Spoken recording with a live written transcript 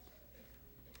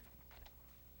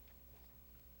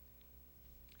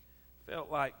felt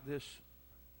like this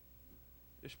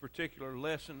particular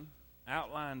lesson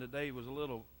outline today was a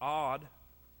little odd.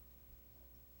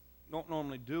 Don't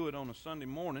normally do it on a Sunday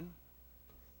morning.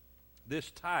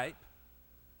 This type.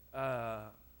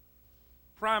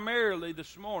 Primarily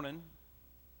this morning,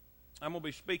 I'm going to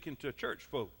be speaking to church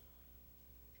folk,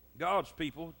 God's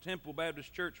people, Temple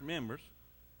Baptist Church members.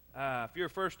 If you're a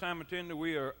first-time attender,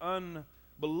 we are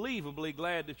unbelievably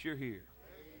glad that you're here.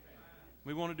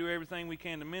 We want to do everything we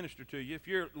can to minister to you. If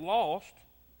you're lost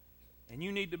and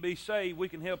you need to be saved, we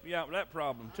can help you out with that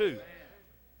problem too.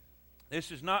 This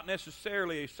is not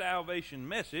necessarily a salvation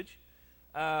message.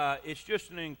 It's just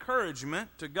an encouragement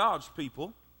to God's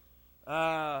people.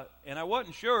 And I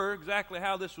wasn't sure exactly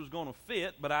how this was going to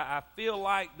fit, but I feel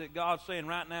like that God's saying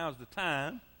right now is the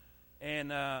time. And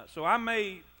so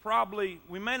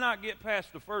we may not get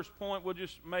past the first point. We'll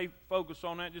just may focus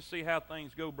on that, just see how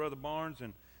things go, Brother Barnes,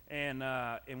 and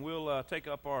we'll take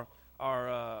up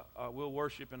we'll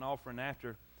worship and offering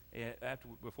after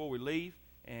before we leave,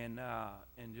 and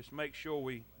just make sure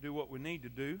we do what we need to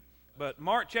do. But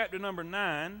Mark chapter number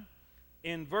 9,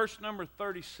 in verse number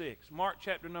 36. Mark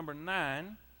chapter number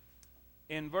 9,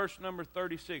 in verse number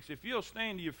 36. If you'll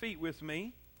stand to your feet with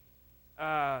me,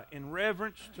 in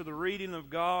reverence to the reading of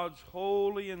God's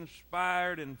holy,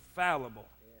 inspired, infallible,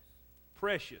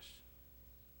 precious,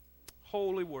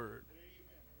 holy word.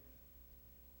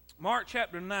 Mark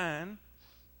chapter 9,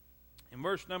 in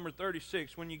verse number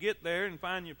 36. When you get there and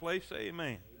find your place, say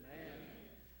amen.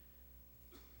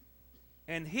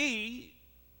 And he,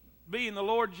 being the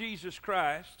Lord Jesus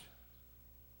Christ,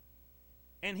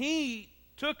 and he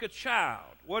took a child.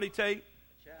 What'd he take?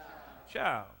 A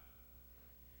child.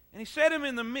 And he set him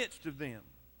in the midst of them.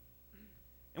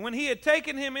 And when he had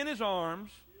taken him in his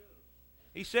arms,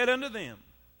 he said unto them,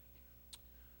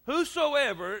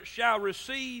 Whosoever shall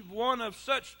receive one of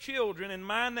such children in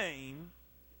my name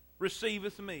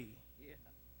receiveth me.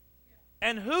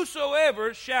 And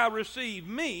whosoever shall receive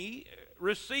me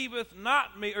receiveth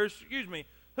not me,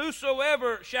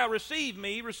 whosoever shall receive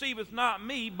me receiveth not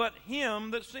me, but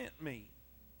him that sent me.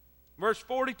 Verse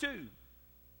 42.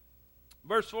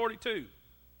 Verse 42.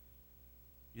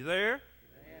 You there?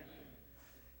 Amen.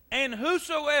 And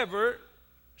whosoever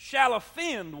shall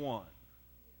offend one.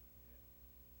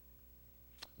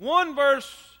 One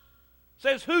verse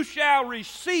says, who shall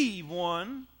receive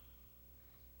one.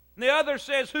 And the other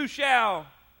says, who shall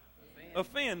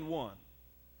offend one.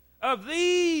 Of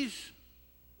these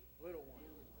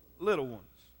little ones.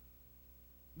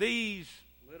 These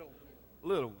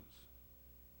little ones.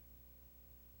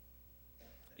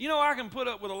 You know, I can put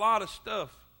up with a lot of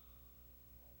stuff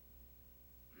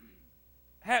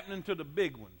happening to the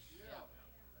big ones.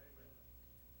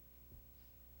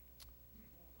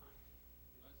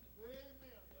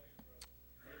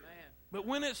 But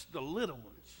when it's the little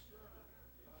ones,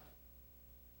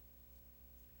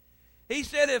 he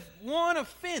said if one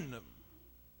offend them,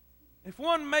 if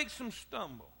one makes them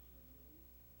stumble,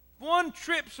 if one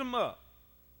trips them up,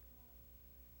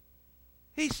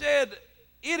 he said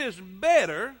it is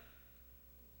better.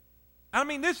 I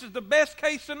mean, this is the best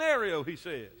case scenario, he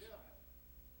says.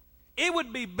 It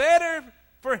would be better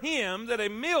for him that a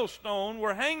millstone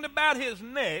were hanged about his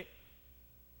neck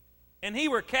and he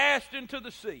were cast into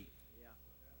the sea.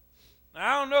 Now,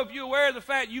 I don't know if you're aware of the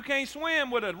fact you can't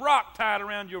swim with a rock tied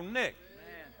around your neck.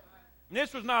 And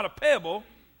this was not a pebble.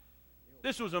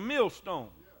 This was a millstone.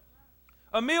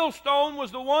 A millstone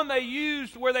was the one they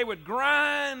used where they would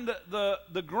grind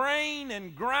the grain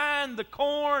and grind the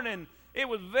corn, and it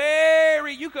was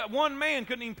one man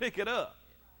couldn't even pick it up.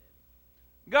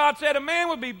 God said a man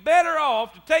would be better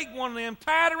off to take one of them,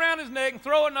 tie it around his neck, and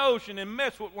throw it in the ocean and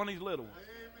mess with one of these little ones.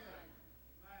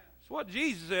 That's what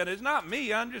Jesus said. It's not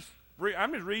me. I'm just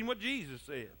reading what Jesus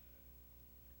said.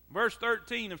 Verse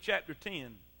 13 of chapter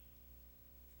 10.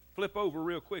 Flip over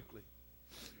real quickly.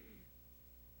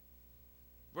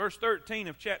 Verse 13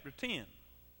 of chapter 10.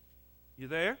 You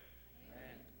there?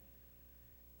 Amen.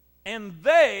 And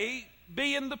they,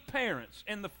 being the parents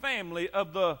and the family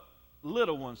of the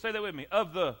little ones. Say that with me.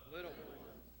 Of the little ones.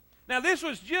 Now this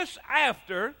was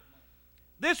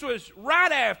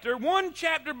right after, one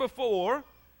chapter before,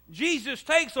 Jesus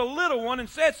takes a little one and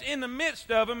sets in the midst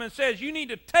of them and says, you need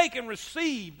to take and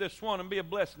receive this one and be a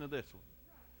blessing to this one.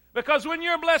 Because when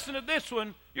you're a blessing to this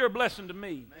one, you're a blessing to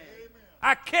me. Amen.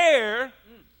 I care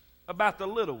about the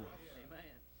little ones. Amen.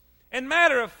 And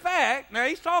matter of fact, now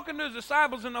he's talking to his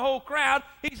disciples and the whole crowd.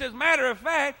 He says, matter of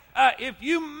fact, if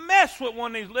you mess with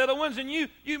one of these little ones and you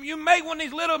make one of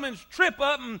these little ones trip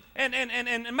up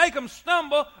and make them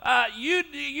stumble,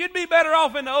 you'd be better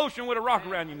off in the ocean with a rock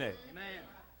around your neck. Amen.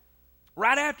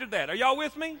 Right after that. Are y'all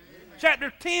with me? Amen.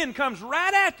 Chapter 10 comes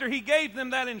right after he gave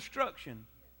them that instruction.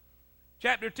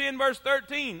 Chapter 10, verse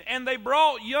 13, and they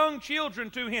brought young children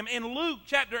to him. In Luke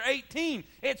chapter 18,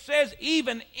 it says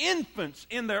even infants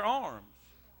in their arms.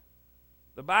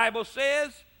 The Bible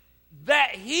says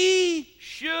that he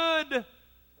should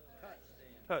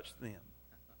touch them.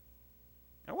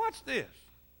 Now watch this.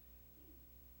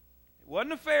 It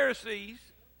wasn't the Pharisees.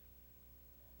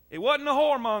 It wasn't the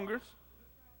whoremongers.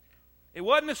 It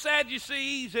wasn't the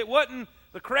Sadducees. It wasn't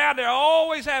the crowd they're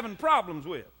always having problems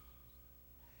with.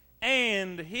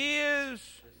 And his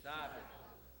disciples.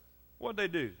 What'd they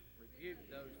do? Rebuked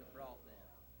those that brought them.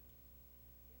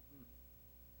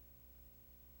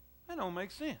 That don't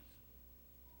make sense.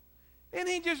 Didn't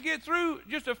he just get through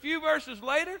just a few verses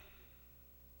later?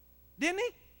 Didn't he?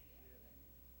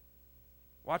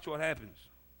 Watch what happens.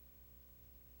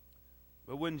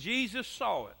 But when Jesus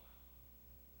saw it,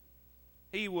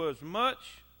 he was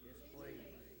much displeased.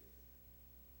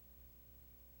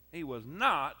 He was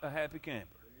not a happy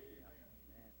camper.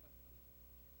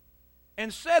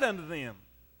 And said unto them,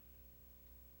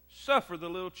 suffer the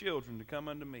little children to come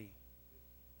unto me,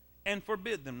 and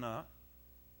forbid them not.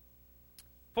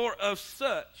 For of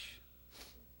such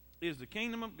is the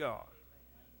kingdom of God.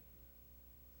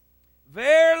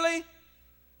 Verily,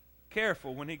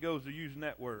 careful when he goes to using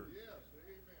that word.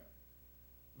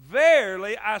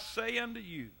 Verily I say unto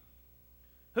you,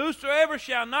 whosoever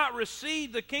shall not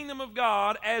receive the kingdom of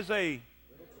God as a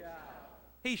little child,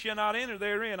 he shall not enter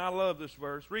therein. I love this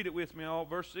verse. Read it with me all.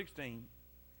 Verse 16.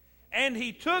 And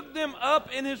he took them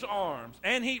up in his arms.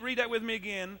 And he, read that with me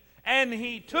again. And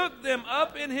he took them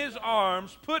up in his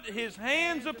arms, put his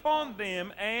hands upon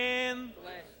them, and blessed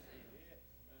them.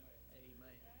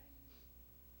 Amen.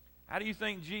 How do you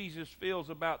think Jesus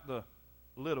feels about the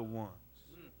little ones?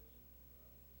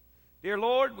 Dear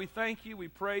Lord, we thank you, we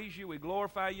praise you, we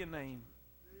glorify your name.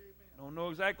 I don't know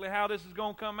exactly how this is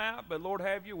going to come out, but Lord,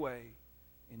 have your way.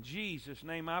 In Jesus'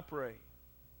 name I pray.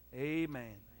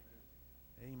 Amen.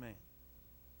 Amen.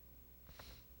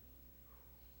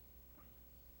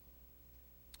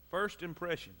 First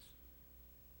impressions.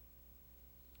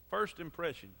 First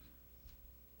impressions.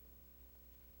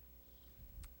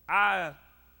 My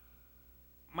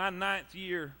 9th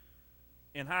year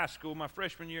in high school, my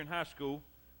freshman year in high school,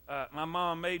 my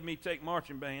mom made me take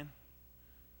marching band.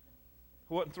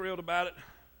 Wasn't thrilled about it.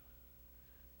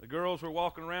 The girls were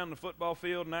walking around the football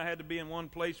field, and I had to be in one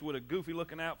place with a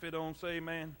goofy-looking outfit on. Say,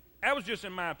 man, that was just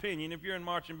in my opinion. If you're in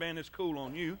marching band, it's cool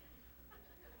on you.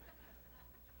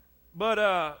 But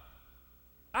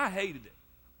I hated it.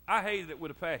 I hated it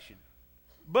with a passion.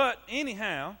 But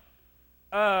anyhow,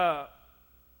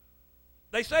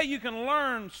 they say you can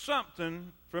learn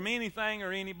something from anything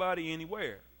or anybody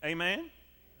anywhere. Amen?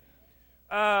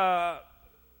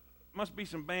 Must be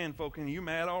some band folk in you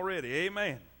mad already.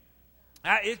 Amen.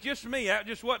 It's just me. That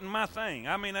just wasn't my thing.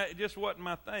 It just wasn't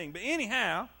my thing. But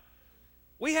anyhow,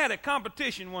 we had a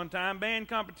competition one time, band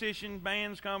competition.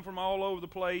 Bands come from all over the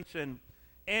place, and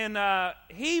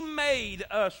he made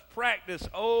us practice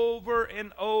over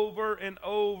and over and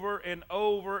over and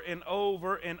over and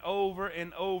over and over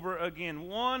and over again.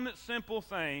 One simple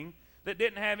thing that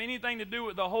didn't have anything to do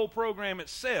with the whole program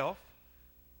itself,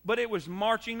 but it was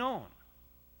marching on.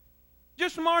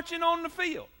 Just marching on the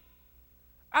field.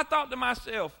 I thought to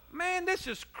myself, man, this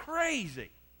is crazy.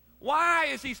 Why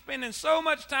is he spending so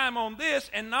much time on this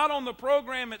and not on the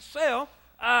program itself?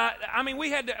 We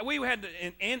had to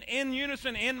in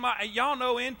unison, y'all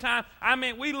know, in time.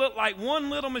 We looked like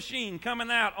one little machine coming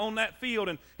out on that field,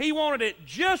 and he wanted it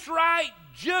just right,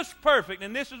 just perfect.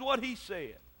 And this is what he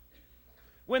said.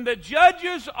 When the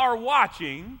judges are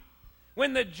watching,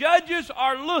 when the judges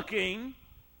are looking,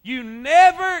 you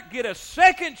never get a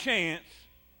second chance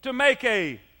to make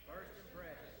a first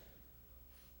impression.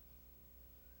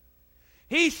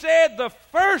 He said the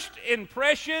first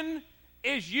impression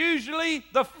is usually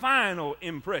the final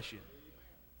impression.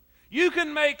 You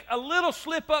can make a little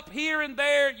slip up here and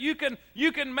there. You can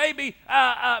maybe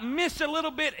miss a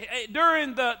little bit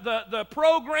during the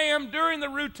program, during the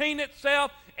routine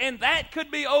itself, and that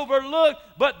could be overlooked,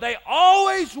 but they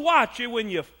always watch you when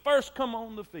you first come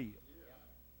on the field.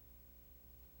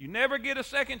 You never get a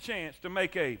second chance to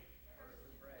make a...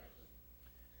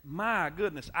 My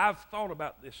goodness, I've thought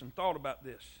about this and thought about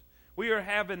this. We are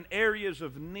having areas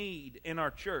of need in our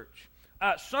church.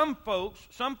 Some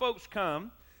folks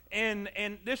come, and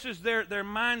this is their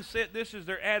mindset, this is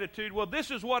their attitude. Well,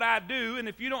 this is what I do, and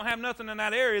if you don't have nothing in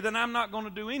that area, then I'm not going to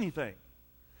do anything.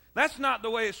 That's not the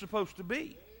way it's supposed to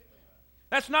be.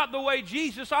 That's not the way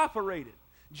Jesus operated.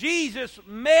 Jesus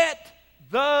met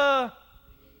the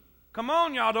Come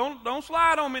on, y'all. Don't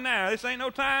slide on me now. This ain't no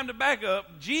time to back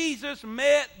up. Jesus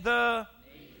met the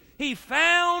need. He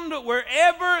found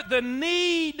wherever the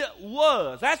need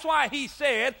was. That's why he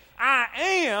said, I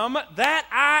am that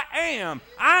I am.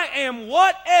 I am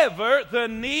whatever the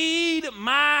need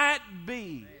might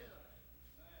be.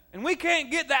 And we can't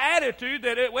get the attitude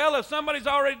that, if somebody's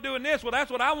already doing this, well,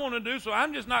 that's what I want to do, so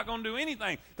I'm just not going to do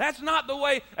anything. That's not the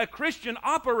way a Christian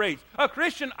operates. A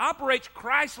Christian operates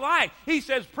Christ-like. He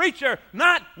says, preacher,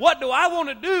 not what do I want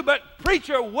to do, but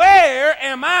preacher, where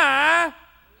am I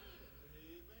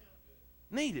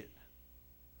needed?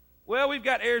 Well, we've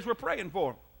got areas we're praying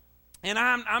for. And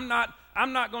I'm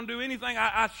not going to do anything.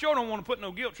 I sure don't want to put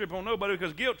no guilt trip on nobody,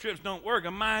 because guilt trips don't work.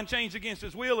 A mind changed against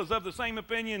his will is of the same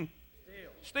opinion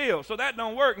still. So that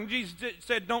don't work. And Jesus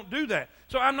said, don't do that.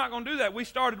 So I'm not going to do that. We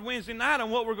started Wednesday night on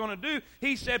what we're going to do.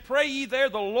 He said, pray ye there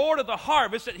the Lord of the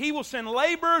harvest, that he will send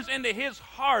laborers into his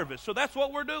harvest. So that's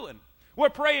what we're doing. We're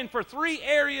praying for 3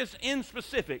 areas in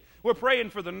specific. We're praying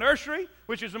for the nursery,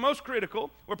 which is the most critical.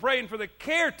 We're praying for the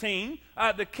care team,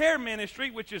 the care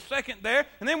ministry, which is second there.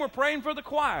 And then we're praying for the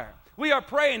choir. We are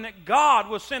praying that God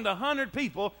will send 100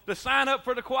 people to sign up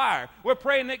for the choir. We're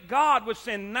praying that God would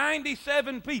send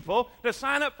 97 people to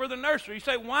sign up for the nursery. You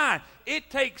say, why? It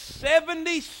takes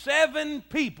 77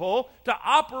 people to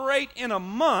operate in a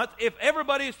month. If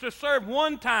everybody is to serve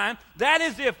one time, that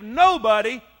is if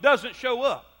nobody doesn't show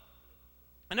up.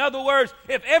 In other words,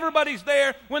 if everybody's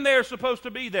there when they're supposed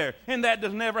to be there, and that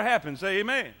does never happen, say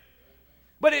amen.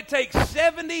 But it takes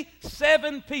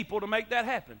 77 people to make that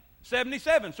happen.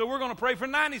 77. So we're going to pray for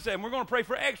 97. We're going to pray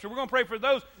for extra. We're going to pray for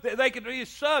those that they could be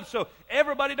subs so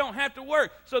everybody don't have to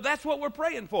work. So that's what we're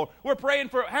praying for. We're praying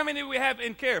for, how many do we have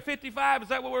in care? 55? Is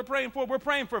that what we're praying for? We're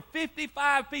praying for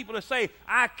 55 people to say,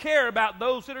 I care about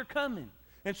those that are coming.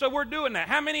 And so we're doing that.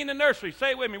 How many in the nursery?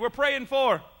 Say it with me. We're praying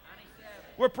for 97.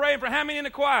 We're praying for how many in the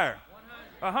choir?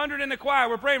 100 in the choir.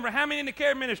 We're praying for how many in the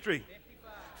care ministry?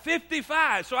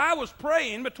 55. So I was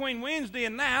praying between Wednesday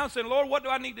and now, saying, Lord, what do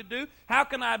I need to do? How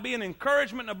can I be an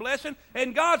encouragement and a blessing?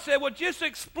 And God said, well, just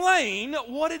explain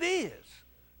what it is.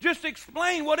 Just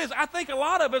explain what it is. I think a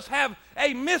lot of us have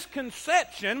a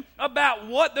misconception about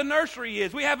what the nursery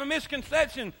is. We have a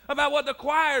misconception about what the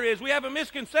choir is. We have a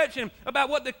misconception about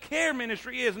what the care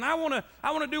ministry is. And I want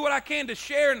to do what I can to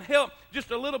share and help just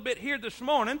a little bit here this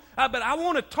morning. But I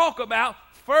want to talk about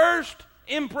first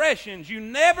impressions. You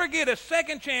never get a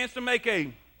second chance to make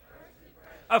a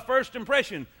first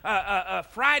impression.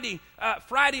 Friday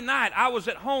night, I was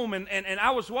at home and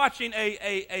I was watching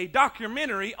a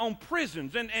documentary on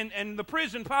prisons and the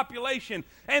prison population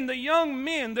and the young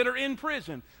men that are in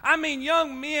prison. I mean,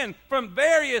 young men from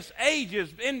various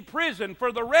ages in prison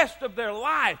for the rest of their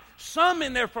life. Some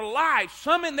in there for life.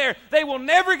 Some in there, they will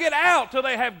never get out till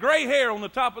they have gray hair on the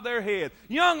top of their head.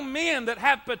 Young men that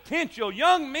have potential.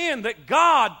 Young men that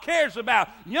God cares about.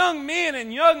 Young men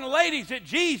and young ladies that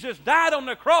Jesus died on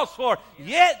the cross for.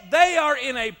 Yet they are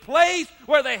in a place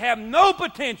where they have no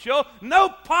potential, no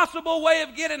possible way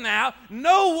of getting out,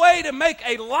 no way to make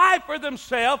a life for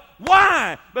themselves.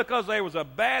 Why? Because there was a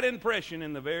bad impression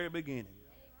in the very beginning.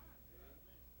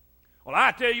 Well,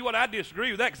 I tell you what, I disagree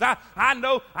with that, because I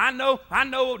know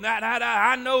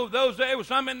those, there was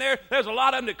some in there, there's a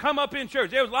lot of them that come up in church.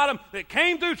 There was a lot of them that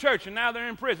came through church and now they're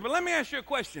in prison. But let me ask you a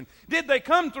question. Did they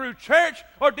come through church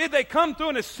or did they come through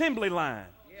an assembly line?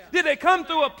 Did they come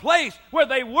through a place where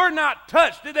they were not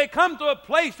touched? Did they come to a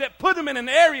place that put them in an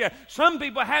area? Some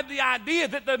people have the idea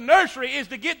that the nursery is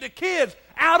to get the kids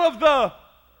out of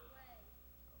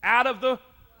the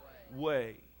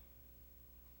way.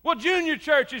 Well, junior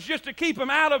church is just to keep them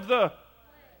out of the...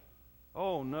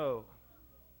 Oh, no.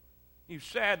 You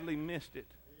sadly missed it.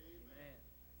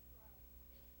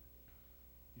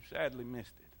 You sadly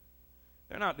missed it.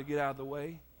 They're not to get out of the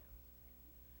way.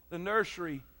 The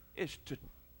nursery is to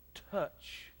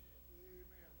touch.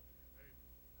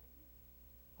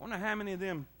 I wonder how many of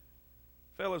them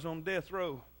fellas on death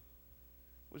row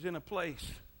was in a place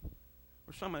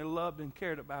where somebody loved and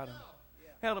cared about them.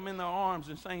 Held them in their arms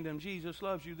and saying to them, Jesus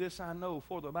loves you, this I know,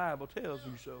 for the Bible tells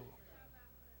you so.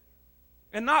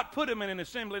 And not put them in an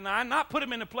assembly line, not put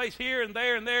them in a place here and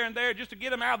there and there and there just to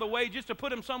get them out of the way, just to put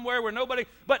them somewhere where nobody,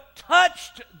 but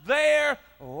touched their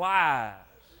lives.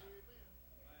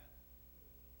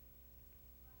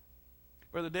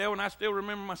 Brother Dale, and I still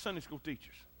remember my Sunday school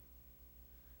teachers.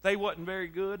 They wasn't very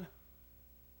good.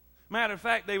 Matter of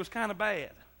fact, they was kind of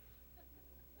bad.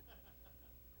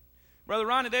 Brother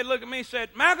Ronnie, they'd look at me and said,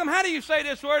 Malcolm, how do you say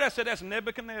this word? I said, that's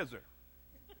Nebuchadnezzar.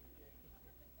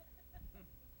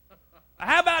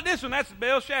 How about this one? That's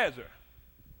Belshazzar.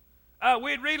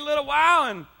 we'd read a little while,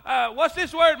 and what's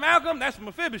this word, Malcolm? That's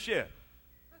Mephibosheth.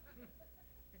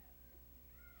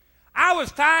 I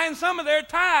was tying some of their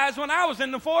ties when I was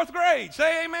in the 4th grade.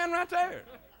 Say amen right there.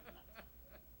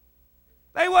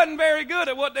 They wasn't very good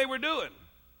at what they were doing.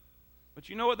 But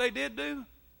you know what they did do?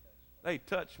 They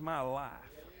touched my life.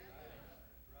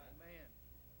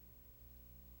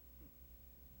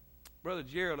 Brother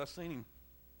Gerald, I seen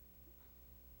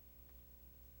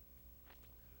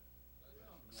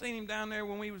him down there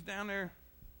when we was down there,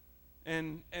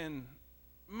 and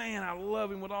man, I love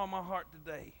him with all my heart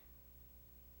today.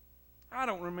 I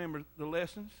don't remember the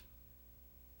lessons.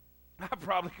 I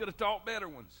probably could have taught better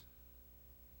ones.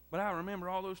 But I remember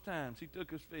all those times he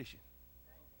took us fishing.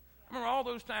 I remember all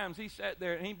those times he sat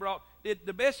there and he did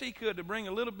the best he could to bring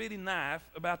a little bitty knife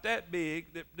about that big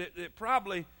that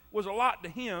probably was a lot to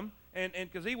him, and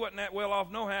because he wasn't that well off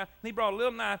no how. He brought a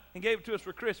little knife and gave it to us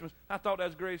for Christmas. I thought that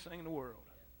was the greatest thing in the world.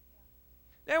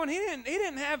 Then when he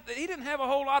didn't have a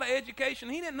whole lot of education.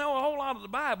 He didn't know a whole lot of the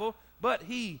Bible, but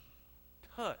he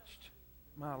touched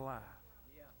my life.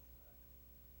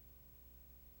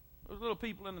 Those little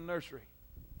people in the nursery,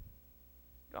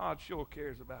 God sure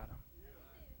cares about them.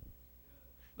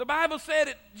 The Bible said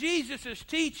that Jesus is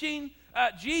teaching,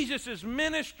 Jesus is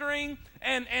ministering,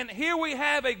 and here we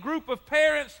have a group of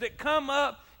parents that come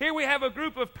up. Here we have a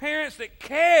group of parents that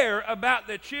care about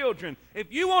their children.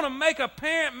 If you want to make a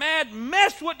parent mad,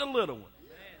 mess with the little one.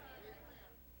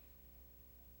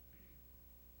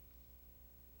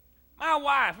 My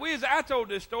wife, I told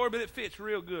this story, but it fits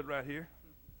real good right here.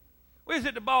 We was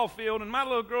at the ball field, and my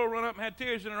little girl run up and had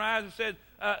tears in her eyes and said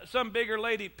some bigger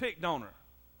lady picked on her.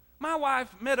 My wife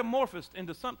metamorphosed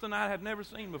into something I had never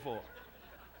seen before.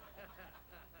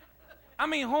 I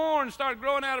mean, horns started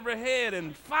growing out of her head,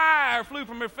 and fire flew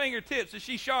from her fingertips as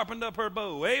she sharpened up her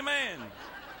bow. Amen.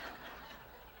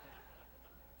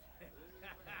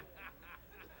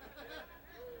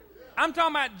 I'm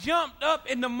talking about jumped up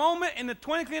in the moment, in the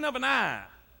twinkling of an eye.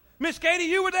 Miss Katie,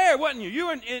 you were there, wasn't you? You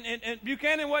were in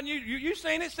Buchanan, wasn't you? You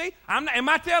seen it, see? Am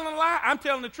I telling a lie? I'm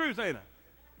telling the truth, ain't I?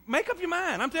 Make up your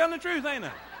mind. I'm telling the truth, ain't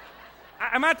I?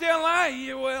 Am I telling a lie?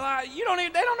 You don't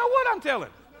even, they don't know what I'm telling.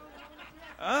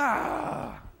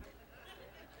 I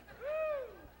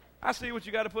see what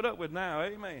you got to put up with now.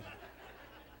 Amen.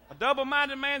 A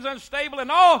double-minded man's unstable in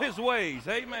all his ways.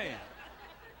 Amen.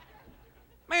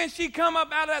 Man, she come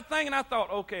up out of that thing, and I thought,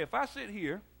 okay, if I sit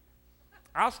here,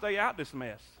 I'll stay out this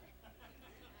mess.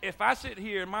 If I sit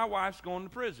here, my wife's going to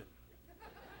prison.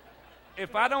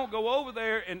 If I don't go over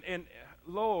there and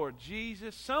Lord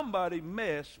Jesus, somebody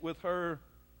mess with her.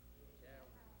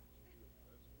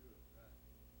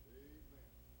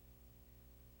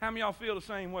 How many of y'all feel the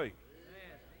same way?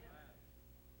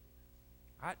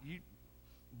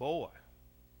 Boy.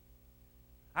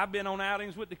 I've been on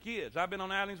outings with the kids. And I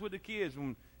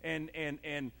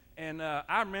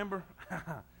remember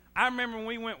when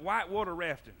we went whitewater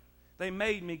rafting. They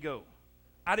made me go.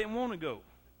 I didn't want to go.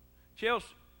 Chelsea,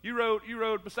 you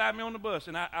rode beside me on the bus,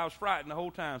 and I was frightened the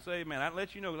whole time. Say, man, I'd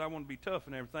let you know because I want to be tough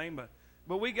and everything.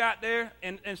 But we got there,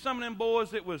 and some of them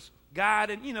boys that was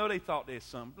guiding, they thought they was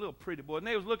some little pretty boys. And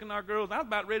they was looking at our girls, and I was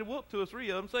about ready to whoop 2 or 3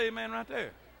 of them. Say, man, right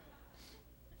there.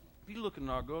 If you looking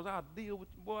at our girls, I'll deal with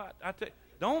you, boy. I tell you,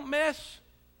 don't mess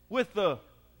with the.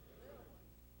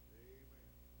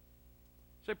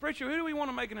 Say, preacher, who do we want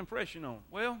to make an impression on?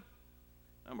 Well,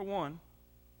 number one,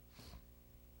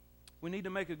 we need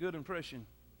to make a good impression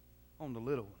on the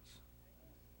little ones.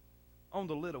 On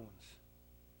the little ones.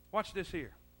 Watch this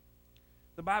here.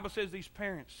 The Bible says these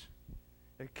parents,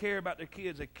 they care about their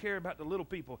kids. They care about the little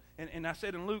people. And I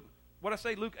said in Luke, what I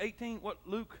say, Luke 18? What,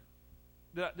 Luke?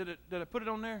 Did I put it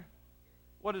on there?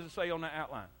 What does it say on that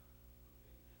outline?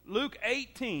 Luke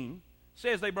 18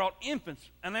 says they brought infants,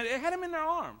 and they had them in their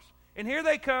arms. And here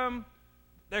they come.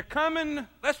 They're coming,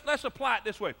 let's apply it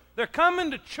this way. They're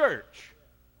coming to church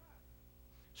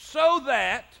so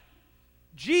that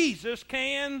Jesus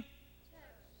can.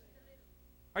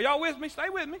 Are y'all with me? Stay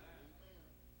with me.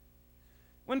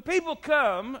 When people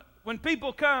come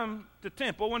to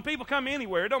temple, when people come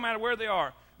anywhere, it don't matter where they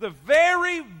are, the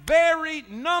very, very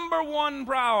number one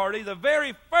priority, the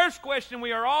very first question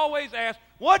we are always asked,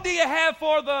 what do you have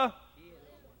for the?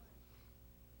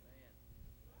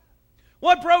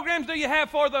 What programs do you have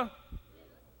for the?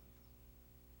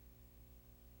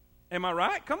 Am I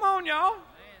right? Come on, y'all.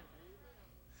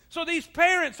 So these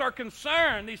parents are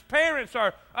concerned. These parents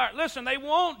are, listen, they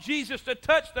want Jesus to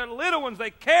touch their little ones.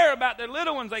 They care about their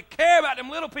little ones. They care about them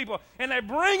little people. And they're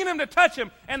bringing them to touch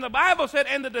them. And the Bible said,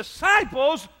 and the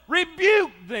disciples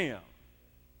rebuked them.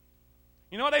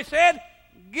 You know what they said?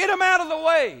 Get them out of the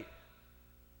way.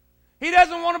 He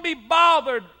doesn't want to be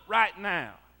bothered right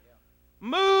now.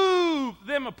 Move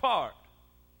them apart.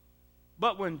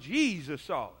 But when Jesus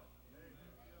saw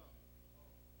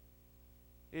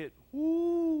it,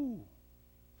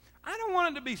 I don't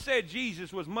want it to be said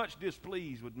Jesus was much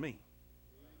displeased with me.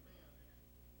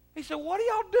 He said, what are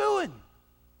y'all doing?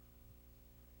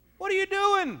 What are you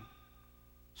doing?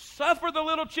 Suffer the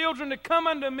little children to come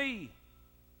unto me,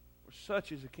 for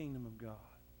such is the kingdom of God.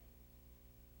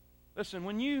 Listen,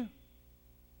 when you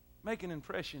make an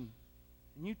impression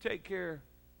and you take care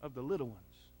of the little ones,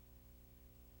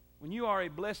 when you are a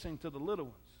blessing to the little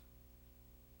ones,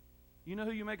 you know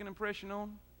who you make an impression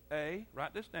on?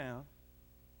 Write this down,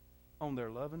 on their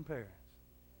loving parents.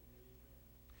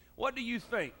 What do you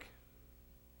think?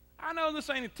 I know this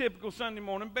ain't a typical Sunday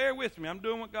morning. Bear with me. I'm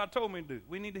doing what God told me to do.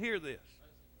 We need to hear this.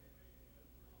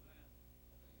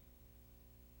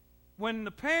 When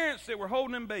the parents that were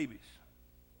holding them babies,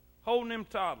 holding them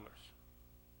toddlers,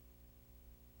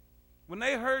 when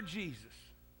they heard Jesus,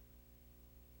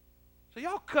 so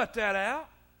y'all cut that out.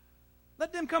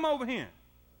 Let them come over here.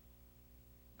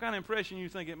 What kind of impression you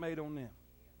think it made on them?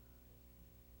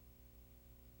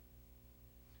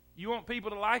 You want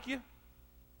people to like you?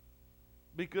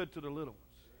 Be good to the little ones.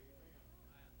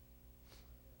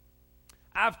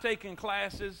 I've taken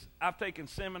classes, I've taken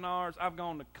seminars, I've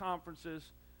gone to conferences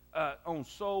on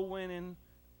soul winning,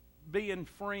 being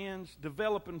friends,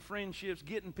 developing friendships,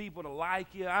 getting people to like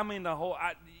you. I mean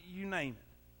you name it.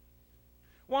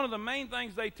 One of the main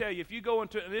things they tell you, if you go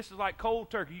into, this is like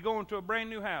cold turkey, you go into a brand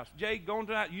new house. Jay, go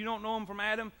into that, you don't know him from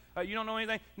Adam, you don't know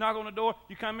anything, knock on the door,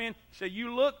 you come in, say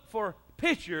you look for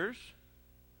pictures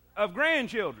of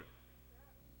grandchildren.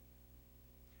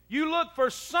 You look for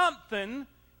something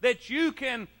that you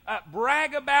can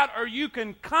brag about or you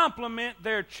can compliment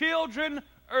their children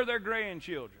or their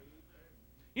grandchildren.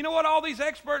 You know what all these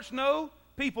experts know?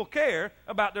 People care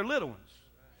about their little ones.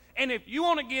 And if you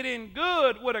want to get in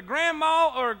good with a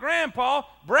grandma or a grandpa,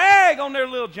 brag on their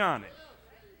little Johnny.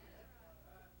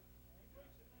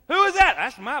 Who is that?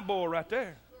 That's my boy right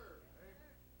there.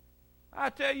 I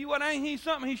tell you what, ain't he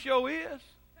something? He sure is.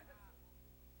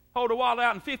 Hold a wallet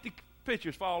out and 50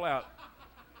 pictures fall out.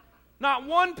 Not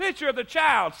one picture of the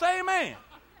child. Say amen.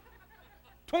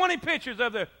 20 pictures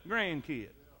of the grandkid.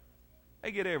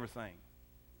 They get everything.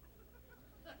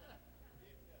 I'm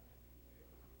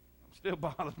still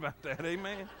bothered about that.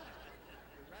 Amen.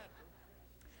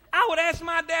 I would ask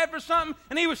my dad for something,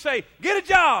 and he would say, get a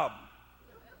job.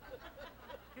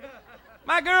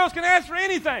 My girls can ask for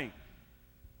anything.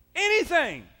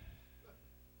 Anything.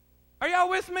 Are y'all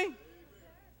with me?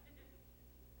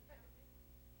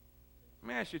 Let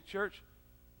me ask you, church,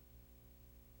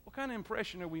 what kind of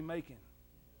impression are we making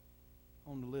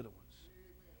on the little ones?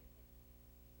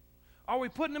 Are we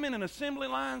putting them in an assembly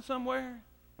line somewhere?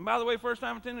 And by the way,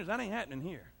 first-time attenders, that ain't happening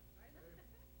here.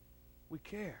 We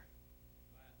care.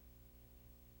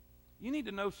 You need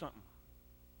to know something.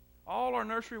 All our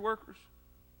nursery workers,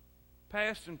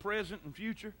 past and present and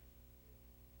future,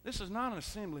 this is not an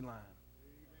assembly line.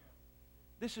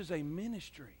 This is a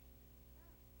ministry.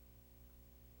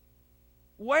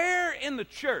 Where in the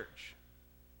church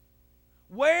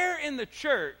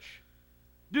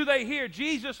do they hear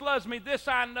Jesus loves me, this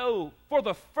I know, for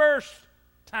the first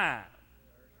time?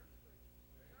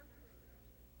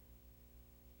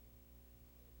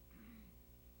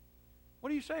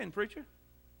 What are you saying, preacher?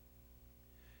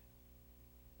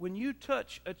 When you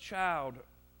touch a child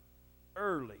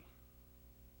early,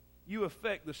 you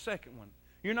affect the second one.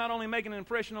 You're not only making an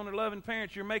impression on their loving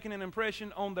parents, you're making an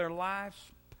impression on their life's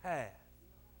path.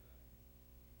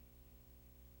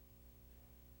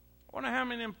 I wonder how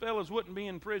many of them fellas wouldn't be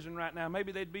in prison right now.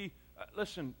 Maybe they'd be,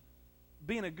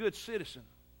 being a good citizen,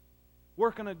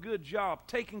 working a good job,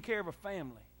 taking care of a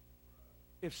family,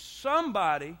 if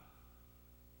somebody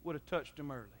would have touched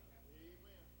them early.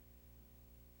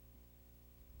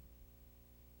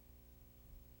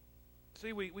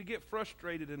 See, we get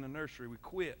frustrated in the nursery. We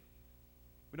quit.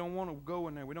 We don't want to go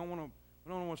in there. We don't want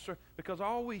to serve, because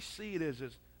all we see it is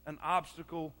an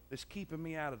obstacle that's keeping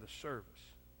me out of the service.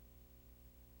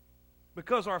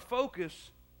 Because our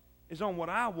focus is on what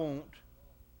I want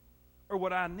or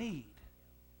what I need.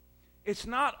 It's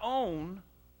not on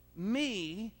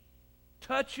me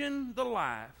touching the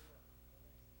life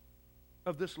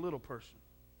of this little person.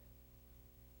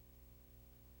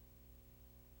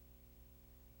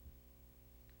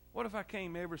 What if I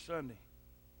came every Sunday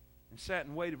and sat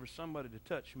and waited for somebody to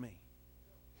touch me?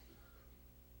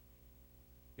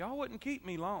 Y'all wouldn't keep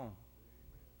me long.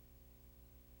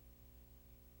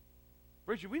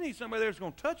 Preacher, we need somebody that's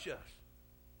going to touch us.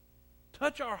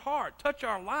 Touch our heart, touch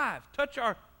our life, touch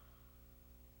our...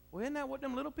 Well, isn't that what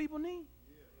them little people need?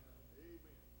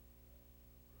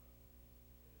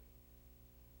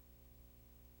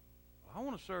 I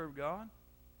want to serve God.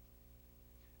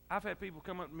 I've had people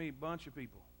come up to me, a bunch of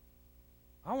people.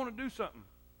 I want to do something.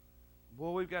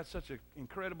 Boy, we've got such an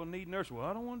incredible need in nursery. Well,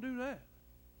 I don't want to do that.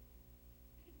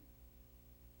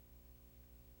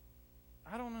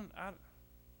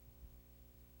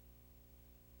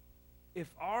 If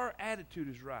our attitude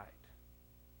is right,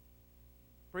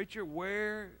 preacher,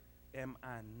 where am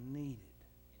I needed?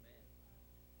 Amen.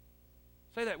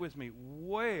 Say that with me.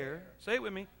 Where, say it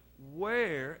with me,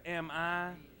 where am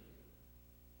I?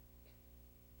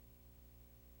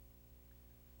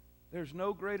 There's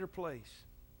no greater place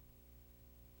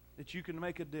that you can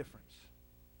make a difference.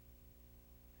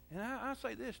 And I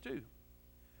say this too.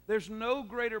 There's no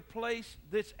greater place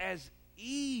that's as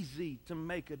easy to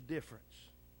make a difference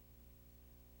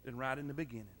than right in the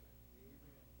beginning.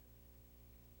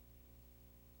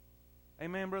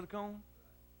 Amen, Brother Cone?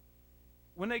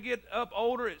 When they get up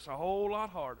older, it's a whole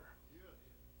lot harder.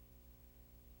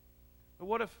 But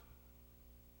what if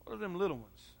them little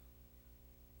ones?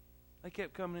 They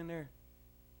kept coming in there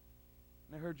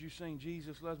and they heard you sing,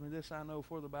 Jesus loves me, this I know,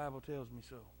 for the Bible tells me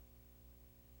so.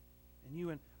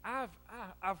 And I've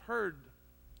heard,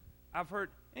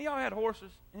 and y'all had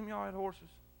horses? Any of y'all had horses?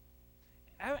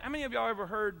 How many of y'all ever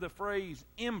heard the phrase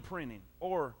imprinting?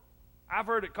 Or I've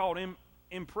heard it called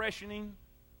impressioning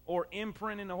or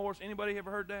imprinting a horse. Anybody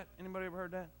ever heard that? Anybody ever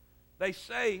heard that? They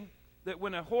say that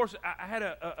when a horse, I had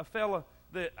a fella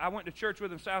that I went to church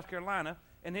with in South Carolina,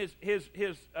 and his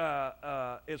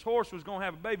horse was going to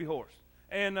have a baby horse.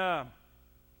 And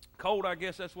colt, I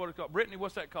guess that's what it's called. Brittany,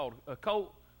 what's that called? A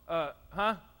colt,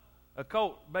 A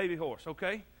colt baby horse,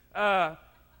 okay?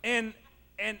 And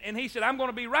he said, I'm going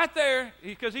to be right there,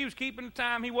 because he was keeping the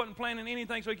time. He wasn't planning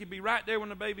anything, so he could be right there when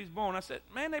the baby's born. I said,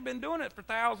 man, they've been doing it for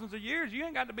thousands of years. You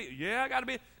ain't got to be. Yeah, I got to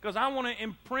be, because I want to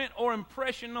imprint or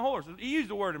impression the horse. He used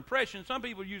the word impression. Some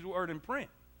people use the word imprint.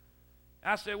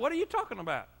 I said, what are you talking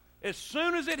about? As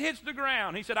soon as it hits the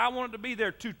ground, he said, I want it to be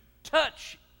there to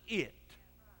touch it.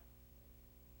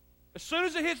 As soon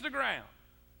as it hits the ground,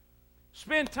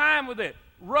 spend time with it,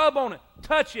 rub on it,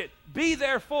 touch it, be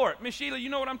there for it. Miss Sheila, you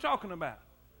know what I'm talking about.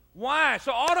 Why?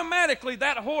 So automatically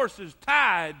that horse is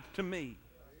tied to me.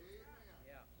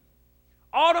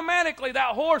 Automatically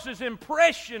that horse is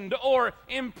impressioned or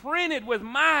imprinted with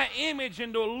my image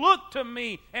and will look to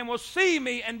me and will see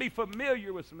me and be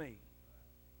familiar with me.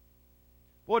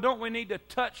 Boy, don't we need to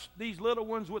touch these little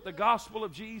ones with the gospel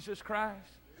of Jesus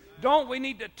Christ? Don't we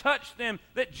need to touch them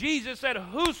that Jesus said,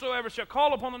 whosoever shall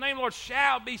call upon the name of the Lord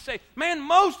shall be saved? Man,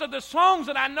 most of the songs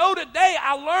that I know today,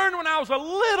 I learned when I was a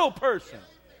little person.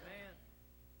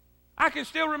 I can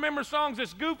still remember songs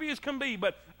as goofy as can be,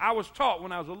 but I was taught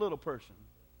when I was a little person.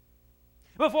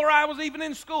 Before I was even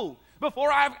in school,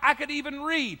 before I could even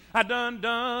read, I done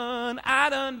done, I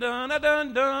done done, I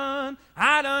done done,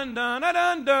 I done done, I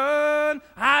done done,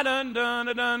 I done done,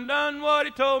 I done done what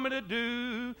he told me to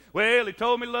do. Well, he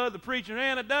told me to love the preacher,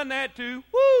 and I done that too.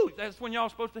 Woo! That's when y'all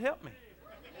supposed to help me.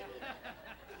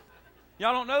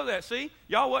 Y'all don't know that, see?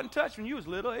 Y'all wasn't touched when you was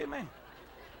little, amen.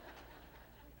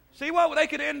 See what they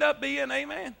could end up being,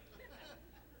 amen.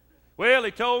 Well,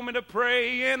 he told me to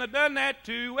pray, and I done that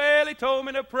too. Well, he told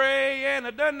me to pray, and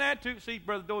I done that too. See,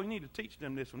 Brother Doyle, you need to teach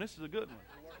them this one. This is a good one.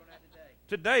 We'll work on that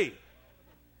Today.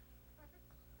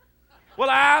 Well,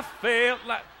 I felt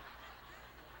like...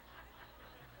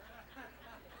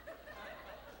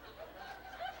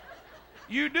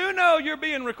 You do know you're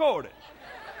being recorded.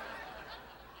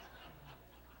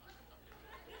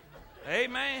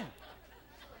 Amen.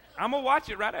 I'm going to watch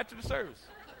it right after the service.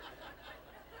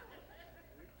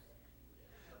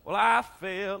 Well, I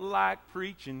felt like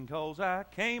preaching because I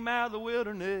came out of the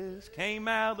wilderness, came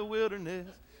out of the wilderness,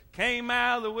 came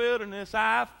out of the wilderness.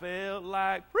 I felt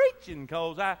like preaching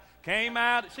because I came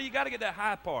out. See, you got to get that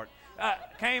high part.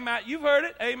 Came out. You've heard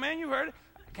it. Amen. You've heard it.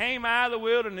 Came out of the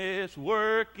wilderness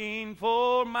working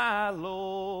for my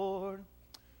Lord.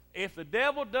 If the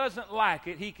devil doesn't like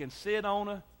it, he can sit on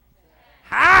a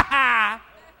ha.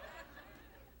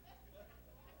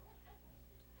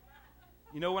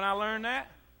 You know when I learned that?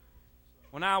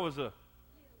 When I was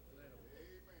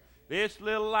this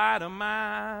little light of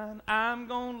mine, I'm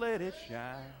going to let it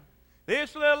shine.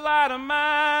 This little light of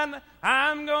mine,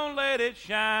 I'm going to let it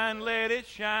shine, let it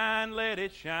shine, let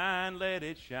it shine, let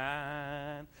it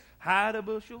shine. Hide a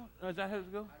bushel. Is that how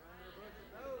it goes?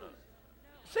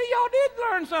 See, y'all did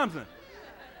learn something.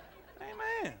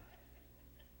 Amen.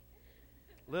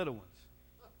 Little ones.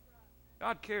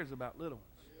 God cares about little ones.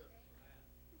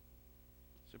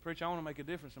 So, preacher, I want to make a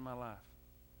difference in my life.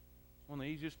 One of the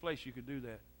easiest places you could do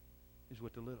that is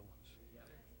with the little ones.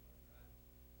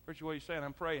 Preacher, what are you saying?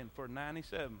 I'm praying for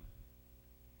 97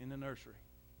 in the nursery.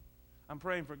 I'm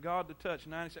praying for God to touch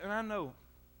 97. And I know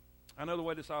the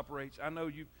way this operates. I know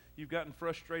you've gotten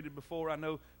frustrated before. I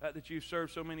know that you've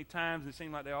served so many times and it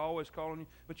seemed like they're always calling you.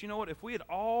 But you know what? If we had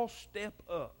all step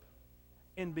up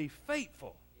and be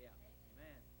faithful. Yeah.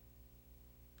 Amen.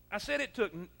 I said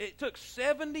it took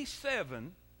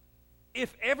 77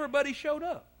 if everybody showed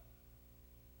up.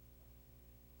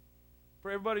 For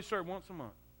everybody to serve once a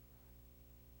month.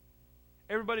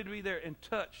 Everybody to be there and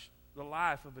touch the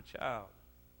life of a child.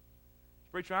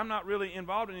 Preacher, I'm not really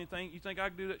involved in anything. You think I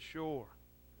can do that? Sure.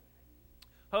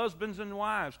 Husbands and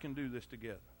wives can do this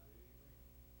together.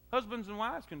 Husbands and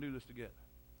wives can do this together.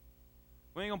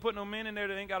 We ain't going to put no men in there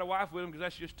that ain't got a wife with them because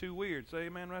that's just too weird. Say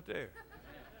amen right there.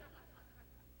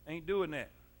 Ain't doing that.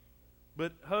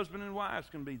 But husband and wives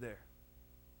can be there.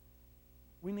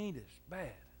 We need this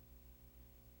bad.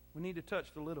 We need to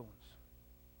touch the little ones.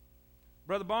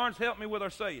 Brother Barnes, help me with our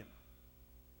saying.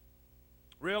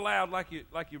 Real loud, like you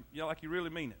really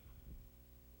mean it.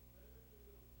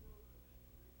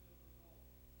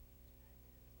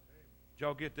 Did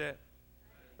y'all get that?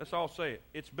 Let's all say it.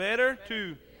 It's better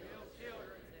to build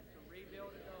children than to rebuild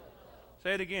adults.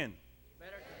 Say it again.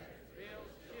 Better to build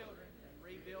children than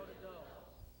rebuild adults.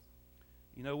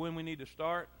 You know when we need to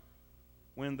start?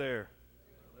 When they're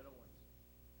Little ones.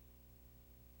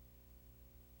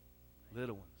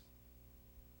 little ones.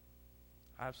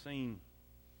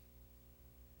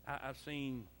 I've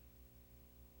seen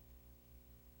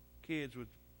kids with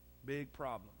big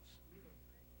problems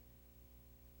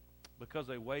because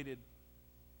they waited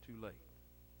too late.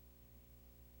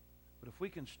 But if we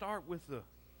can start with the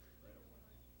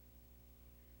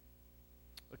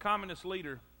communist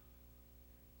leader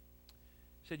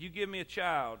said, you give me a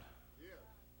child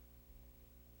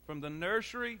from the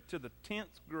nursery to the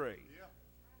 10th grade,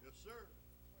 Yes, sir.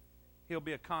 he'll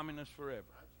be a communist forever.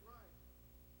 That's right.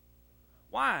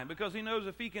 Why? Because he knows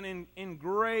if he can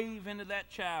engrave into that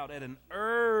child at an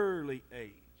early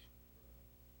age,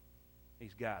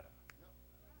 he's got him.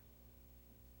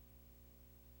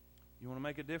 You want to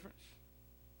make a difference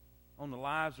on the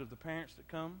lives of the parents that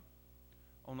come,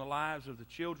 on the lives of the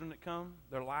children that come,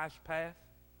 their life's path?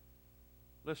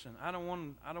 Listen, I don't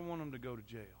want them to go to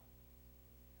jail.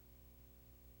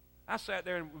 I sat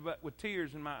there with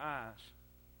tears in my eyes,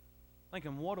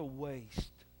 thinking, what a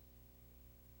waste.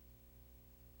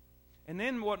 And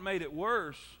then what made it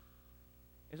worse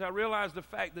is I realized the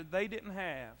fact that they didn't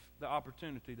have the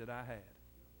opportunity that I had.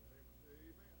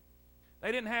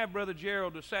 They didn't have Brother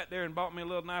Gerald that sat there and bought me a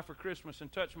little knife for Christmas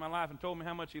and touched my life and told me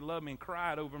how much he loved me and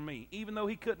cried over me, even though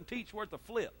he couldn't teach worth a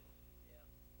flip.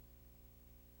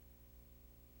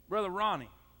 Brother Ronnie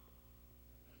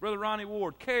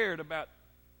Ward cared about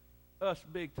us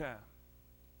big time.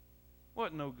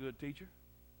 Wasn't no good teacher.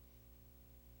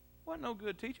 Wasn't no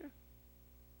good teacher.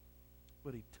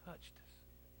 But he touched us.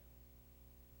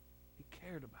 He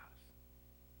cared about us.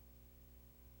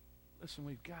 Listen,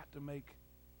 we've got to make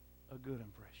a good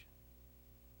impression.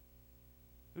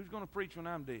 Who's going to preach when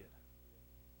I'm dead?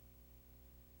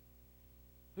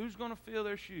 Who's going to fill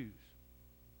their shoes?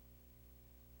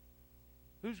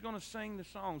 Who's going to sing the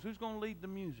songs? Who's going to lead the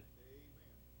music?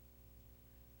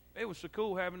 It was so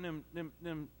cool having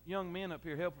them young men up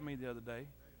here helping me the other day.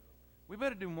 We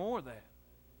better do more of that.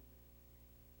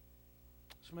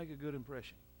 Let's make a good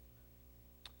impression.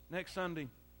 Next Sunday,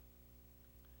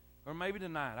 or maybe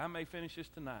tonight, I may finish this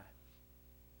tonight.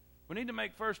 We need to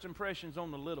make first impressions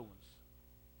on the little ones.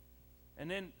 And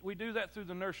then we do that through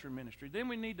the nursery ministry. Then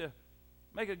we need to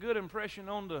make a good impression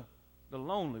on the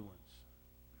lonely ones.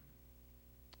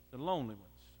 The lonely ones.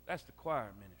 That's the choir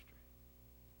ministry.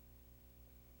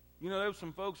 You know, there was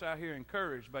some folks out here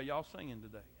encouraged by y'all singing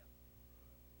today.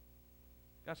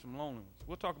 Got some lonely ones.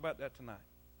 We'll talk about that tonight.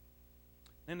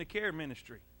 And the care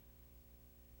ministry.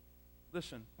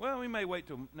 Listen, well, we may wait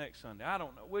till next Sunday. I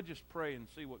don't know. We'll just pray and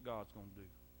see what God's going to do.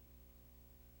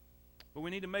 But we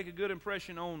need to make a good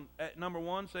impression on, at number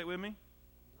one, say it with me.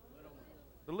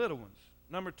 The little ones.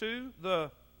 Number two, the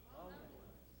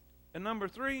and number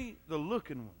three, the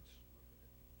looking ones.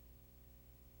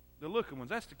 The looking ones.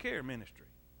 That's the care ministry.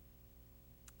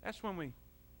 That's when we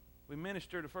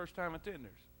minister to first-time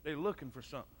attenders. They're looking for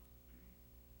something.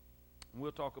 And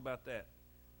we'll talk about that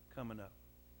coming up.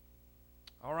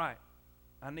 All right.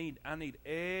 I need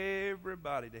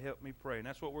everybody to help me pray. And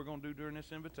that's what we're going to do during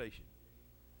this invitation.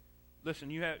 Listen,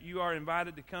 you are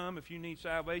invited to come if you need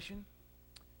salvation.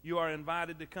 You are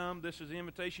invited to come. This is the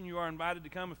invitation. You are invited to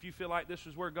come if you feel like this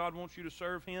is where God wants you to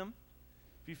serve Him.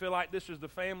 If you feel like this is the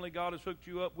family God has hooked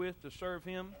you up with to serve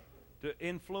Him. to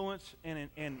influence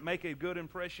and make a good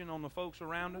impression on the folks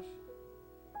around us.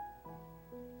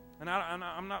 And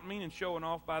I'm not meaning showing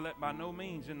off by no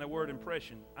means in the word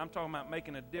impression. I'm talking about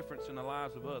making a difference in the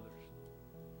lives of others.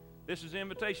 This is the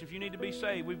invitation. If you need to be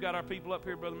saved, we've got our people up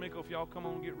here, Brother Mickle. If y'all come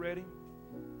on and get ready.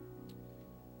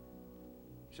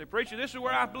 You say, preacher, this is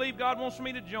where I believe God wants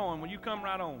me to join. Well, you come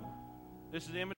right on. This is the invitation.